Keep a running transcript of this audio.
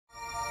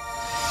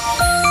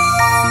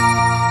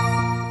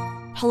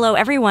Hello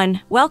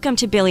everyone, welcome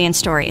to Billion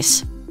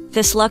Stories.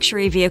 This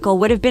luxury vehicle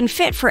would have been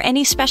fit for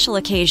any special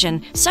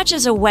occasion, such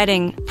as a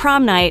wedding,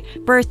 prom night,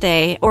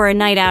 birthday, or a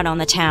night out on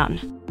the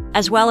town.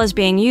 As well as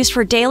being used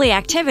for daily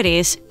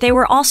activities, they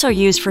were also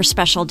used for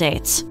special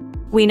dates.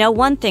 We know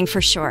one thing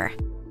for sure.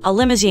 A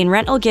limousine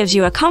rental gives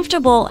you a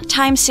comfortable,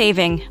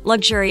 time-saving,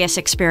 luxurious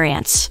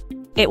experience.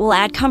 It will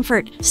add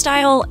comfort,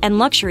 style, and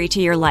luxury to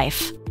your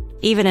life.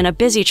 Even in a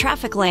busy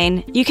traffic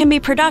lane, you can be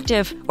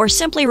productive or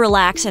simply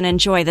relax and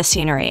enjoy the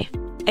scenery.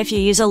 If you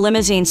use a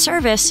limousine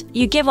service,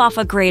 you give off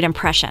a great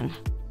impression.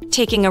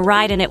 Taking a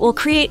ride in it will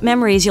create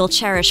memories you'll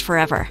cherish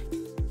forever.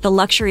 The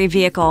luxury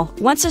vehicle,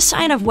 once a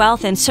sign of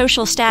wealth and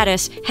social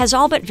status, has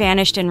all but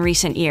vanished in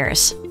recent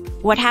years.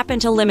 What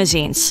happened to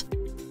limousines?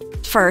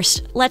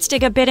 First, let's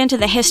dig a bit into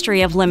the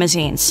history of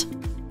limousines.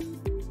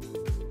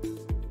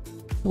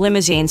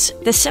 Limousines,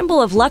 the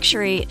symbol of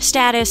luxury,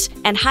 status,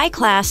 and high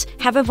class,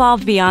 have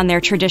evolved beyond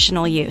their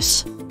traditional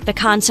use. The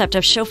concept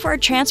of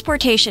chauffeured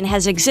transportation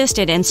has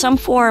existed in some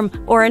form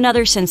or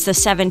another since the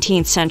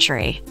 17th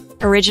century.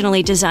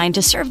 Originally designed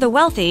to serve the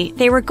wealthy,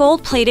 they were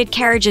gold-plated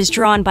carriages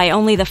drawn by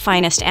only the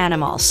finest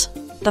animals.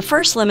 The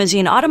first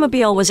limousine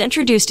automobile was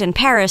introduced in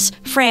Paris,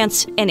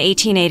 France, in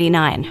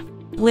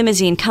 1889.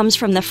 Limousine comes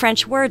from the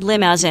French word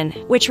Limousin,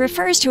 which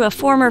refers to a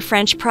former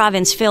French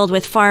province filled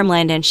with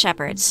farmland and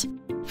shepherds.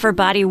 For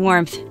body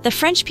warmth, the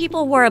French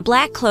people wore a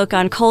black cloak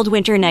on cold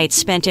winter nights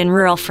spent in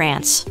rural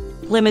France.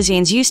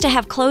 Limousines used to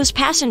have closed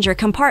passenger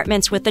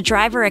compartments with the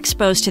driver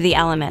exposed to the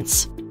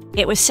elements.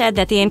 It was said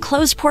that the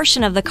enclosed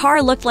portion of the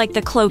car looked like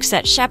the cloaks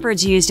that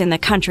shepherds used in the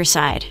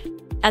countryside.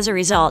 As a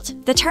result,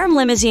 the term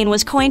limousine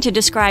was coined to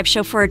describe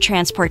chauffeured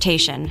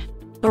transportation.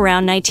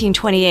 Around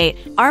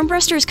 1928,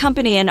 Armbruster's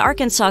company in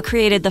Arkansas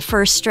created the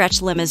first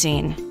stretch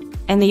limousine.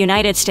 In the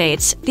United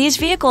States, these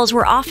vehicles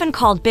were often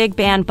called big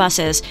band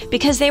buses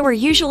because they were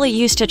usually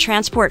used to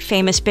transport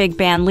famous big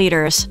band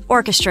leaders,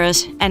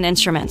 orchestras, and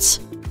instruments.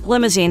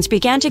 Limousines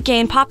began to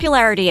gain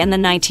popularity in the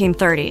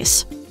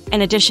 1930s.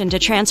 In addition to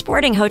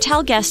transporting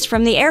hotel guests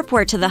from the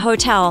airport to the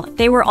hotel,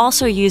 they were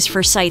also used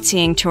for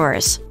sightseeing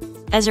tours.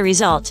 As a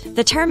result,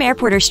 the term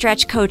airport or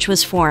stretch coach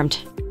was formed.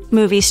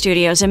 Movie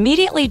studios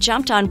immediately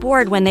jumped on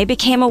board when they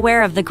became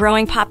aware of the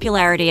growing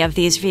popularity of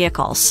these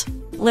vehicles.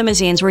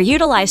 Limousines were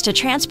utilized to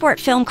transport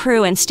film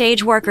crew and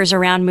stage workers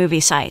around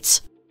movie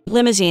sites.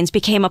 Limousines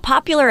became a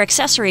popular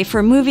accessory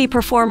for movie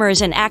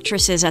performers and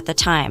actresses at the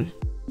time.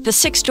 The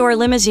six-door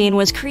limousine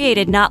was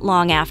created not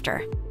long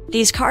after.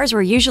 These cars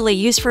were usually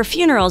used for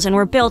funerals and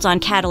were built on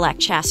Cadillac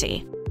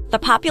chassis. The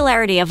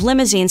popularity of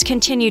limousines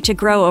continued to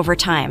grow over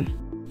time.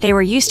 They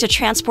were used to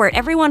transport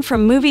everyone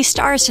from movie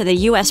stars to the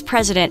U.S.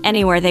 president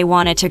anywhere they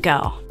wanted to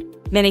go.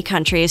 Many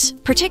countries,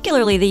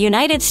 particularly the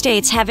United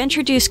States, have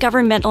introduced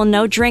governmental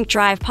no-drink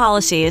drive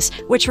policies,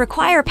 which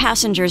require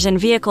passengers in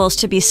vehicles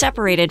to be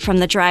separated from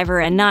the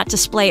driver and not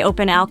display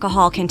open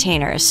alcohol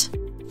containers.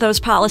 Those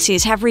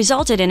policies have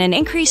resulted in an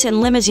increase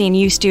in limousine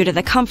use due to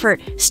the comfort,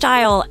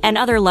 style, and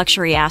other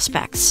luxury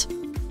aspects.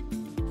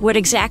 What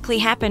exactly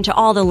happened to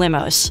all the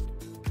limos?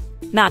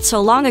 Not so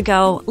long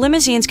ago,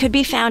 limousines could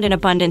be found in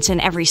abundance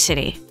in every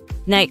city.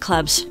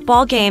 Nightclubs,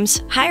 ball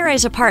games,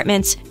 high-rise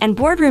apartments, and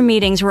boardroom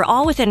meetings were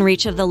all within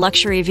reach of the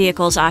luxury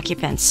vehicle's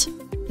occupants.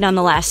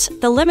 Nonetheless,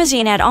 the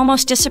limousine had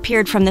almost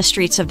disappeared from the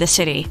streets of the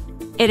city.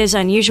 It is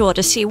unusual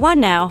to see one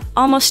now,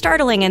 almost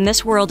startling in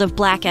this world of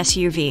black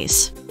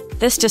SUVs.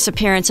 This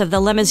disappearance of the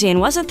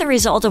limousine wasn't the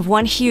result of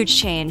one huge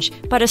change,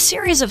 but a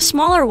series of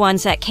smaller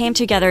ones that came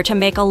together to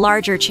make a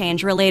larger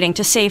change relating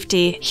to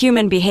safety,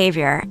 human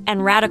behavior,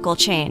 and radical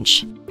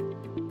change.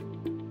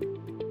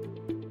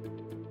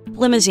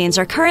 Limousines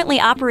are currently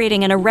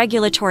operating in a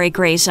regulatory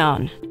gray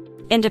zone.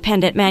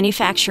 Independent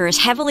manufacturers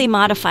heavily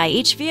modify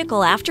each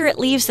vehicle after it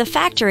leaves the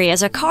factory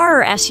as a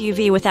car or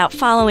SUV without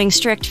following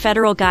strict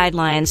federal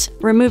guidelines,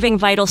 removing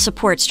vital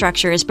support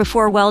structures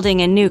before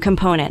welding in new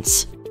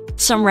components.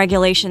 Some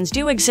regulations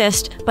do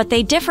exist, but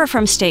they differ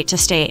from state to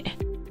state.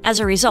 As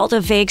a result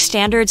of vague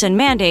standards and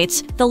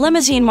mandates, the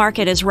limousine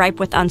market is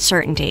ripe with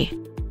uncertainty.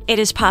 It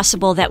is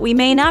possible that we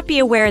may not be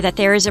aware that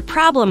there is a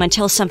problem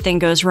until something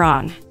goes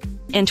wrong.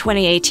 In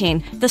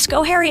 2018, the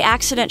Schoharie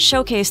accident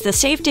showcased the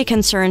safety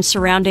concerns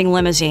surrounding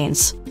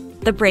limousines.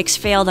 The brakes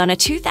failed on a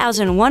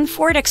 2001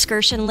 Ford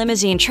Excursion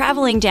limousine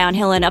traveling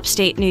downhill in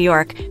upstate New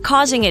York,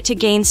 causing it to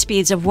gain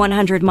speeds of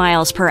 100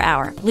 miles per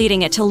hour,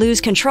 leading it to lose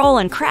control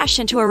and crash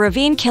into a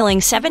ravine,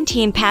 killing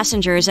 17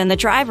 passengers and the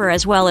driver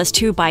as well as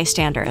 2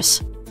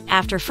 bystanders.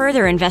 After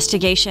further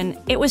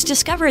investigation, it was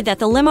discovered that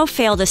the limo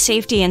failed a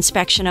safety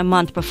inspection a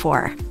month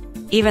before.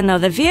 Even though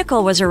the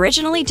vehicle was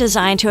originally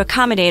designed to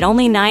accommodate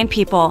only 9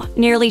 people,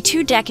 nearly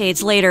 2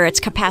 decades later its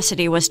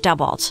capacity was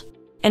doubled.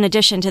 In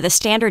addition to the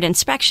standard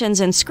inspections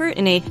and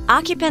scrutiny,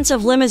 occupants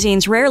of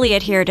limousines rarely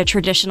adhere to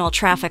traditional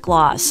traffic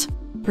laws.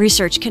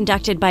 Research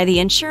conducted by the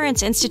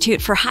Insurance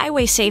Institute for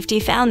Highway Safety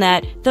found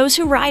that those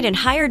who ride in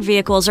hired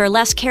vehicles are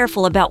less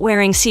careful about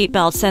wearing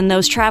seatbelts than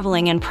those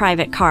traveling in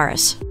private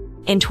cars.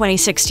 In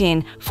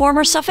 2016,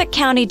 former Suffolk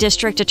County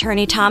District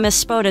Attorney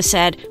Thomas Spoda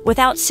said,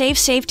 "Without safe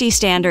safety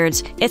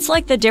standards, it's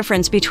like the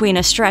difference between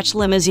a stretch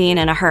limousine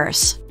and a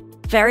hearse."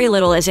 Very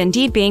little is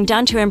indeed being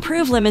done to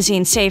improve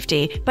limousine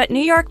safety, but New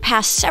York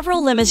passed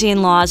several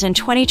limousine laws in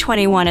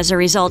 2021 as a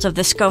result of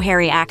the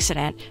Schoharie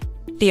accident.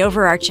 The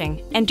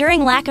overarching,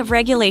 enduring lack of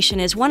regulation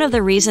is one of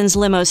the reasons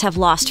limos have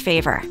lost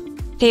favor.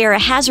 They are a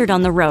hazard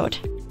on the road.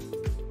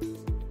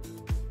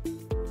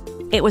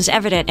 It was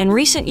evident in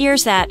recent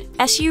years that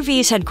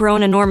SUVs had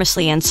grown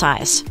enormously in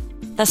size.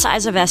 The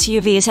size of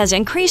SUVs has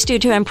increased due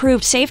to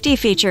improved safety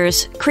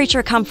features,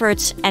 creature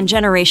comforts, and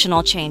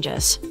generational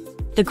changes.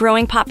 The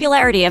growing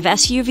popularity of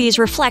SUVs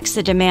reflects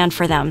the demand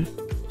for them.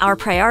 Our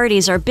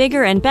priorities are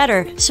bigger and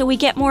better, so we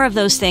get more of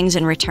those things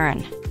in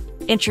return.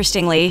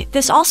 Interestingly,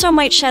 this also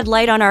might shed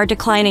light on our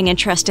declining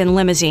interest in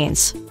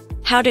limousines.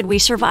 How did we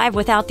survive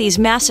without these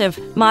massive,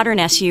 modern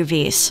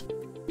SUVs?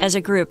 As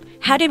a group,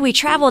 how did we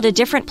travel to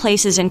different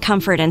places in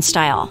comfort and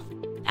style?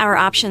 Our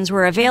options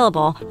were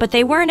available, but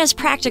they weren't as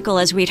practical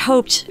as we'd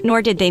hoped,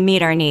 nor did they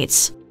meet our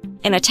needs.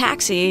 In a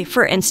taxi,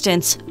 for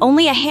instance,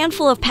 only a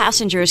handful of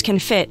passengers can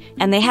fit,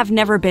 and they have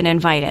never been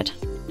invited.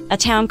 A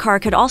town car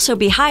could also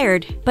be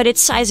hired, but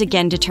its size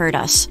again deterred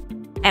us.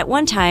 At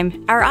one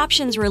time, our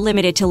options were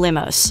limited to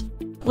limos.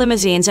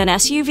 Limousines and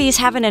SUVs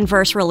have an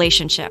inverse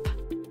relationship.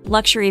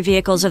 Luxury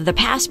vehicles of the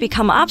past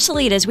become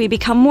obsolete as we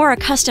become more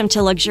accustomed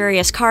to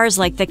luxurious cars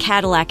like the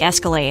Cadillac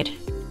Escalade.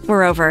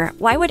 Moreover,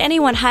 why would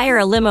anyone hire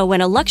a limo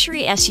when a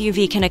luxury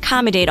SUV can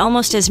accommodate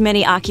almost as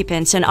many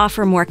occupants and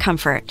offer more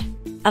comfort?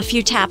 A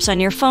few taps on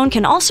your phone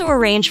can also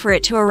arrange for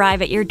it to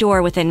arrive at your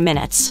door within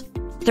minutes.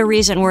 The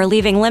reason we're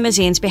leaving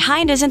limousines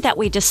behind isn't that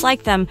we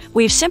dislike them,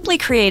 we've simply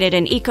created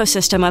an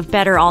ecosystem of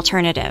better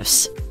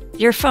alternatives.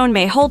 Your phone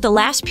may hold the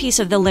last piece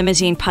of the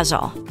limousine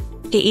puzzle.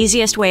 The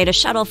easiest way to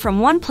shuttle from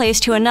one place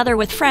to another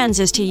with friends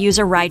is to use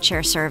a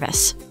rideshare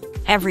service.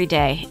 Every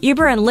day,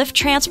 Uber and Lyft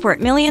transport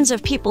millions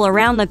of people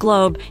around the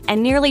globe,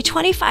 and nearly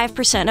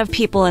 25% of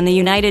people in the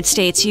United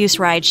States use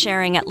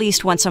ride-sharing at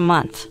least once a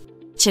month.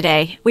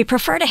 Today, we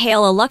prefer to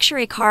hail a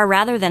luxury car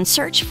rather than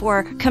search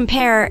for,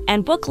 compare,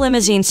 and book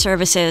limousine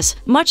services,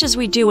 much as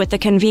we do with the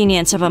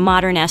convenience of a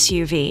modern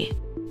SUV.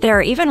 There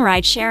are even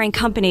ride-sharing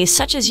companies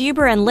such as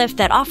Uber and Lyft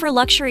that offer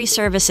luxury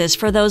services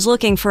for those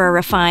looking for a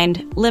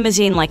refined,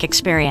 limousine-like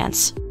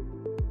experience.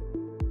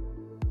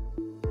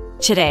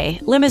 Today,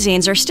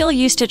 limousines are still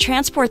used to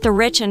transport the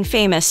rich and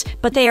famous,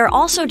 but they are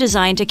also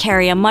designed to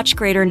carry a much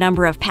greater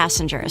number of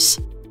passengers.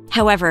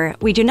 However,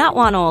 we do not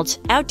want old,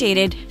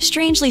 outdated,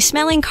 strangely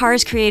smelling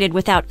cars created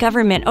without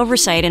government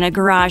oversight in a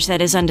garage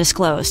that is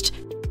undisclosed.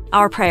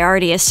 Our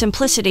priority is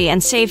simplicity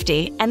and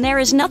safety, and there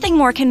is nothing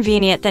more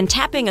convenient than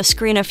tapping a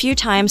screen a few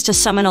times to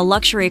summon a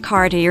luxury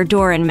car to your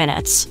door in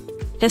minutes.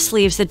 This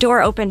leaves the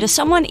door open to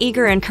someone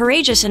eager and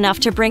courageous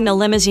enough to bring the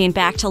limousine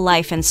back to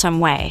life in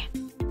some way.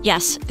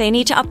 Yes, they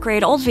need to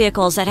upgrade old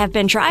vehicles that have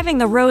been driving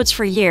the roads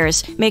for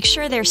years, make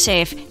sure they're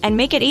safe, and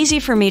make it easy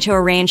for me to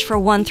arrange for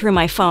one through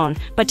my phone,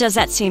 but does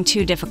that seem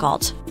too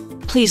difficult?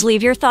 Please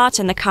leave your thoughts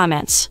in the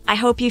comments. I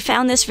hope you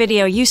found this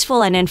video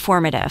useful and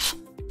informative.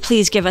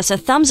 Please give us a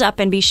thumbs up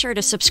and be sure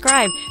to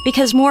subscribe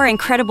because more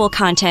incredible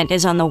content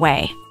is on the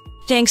way.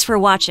 Thanks for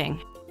watching.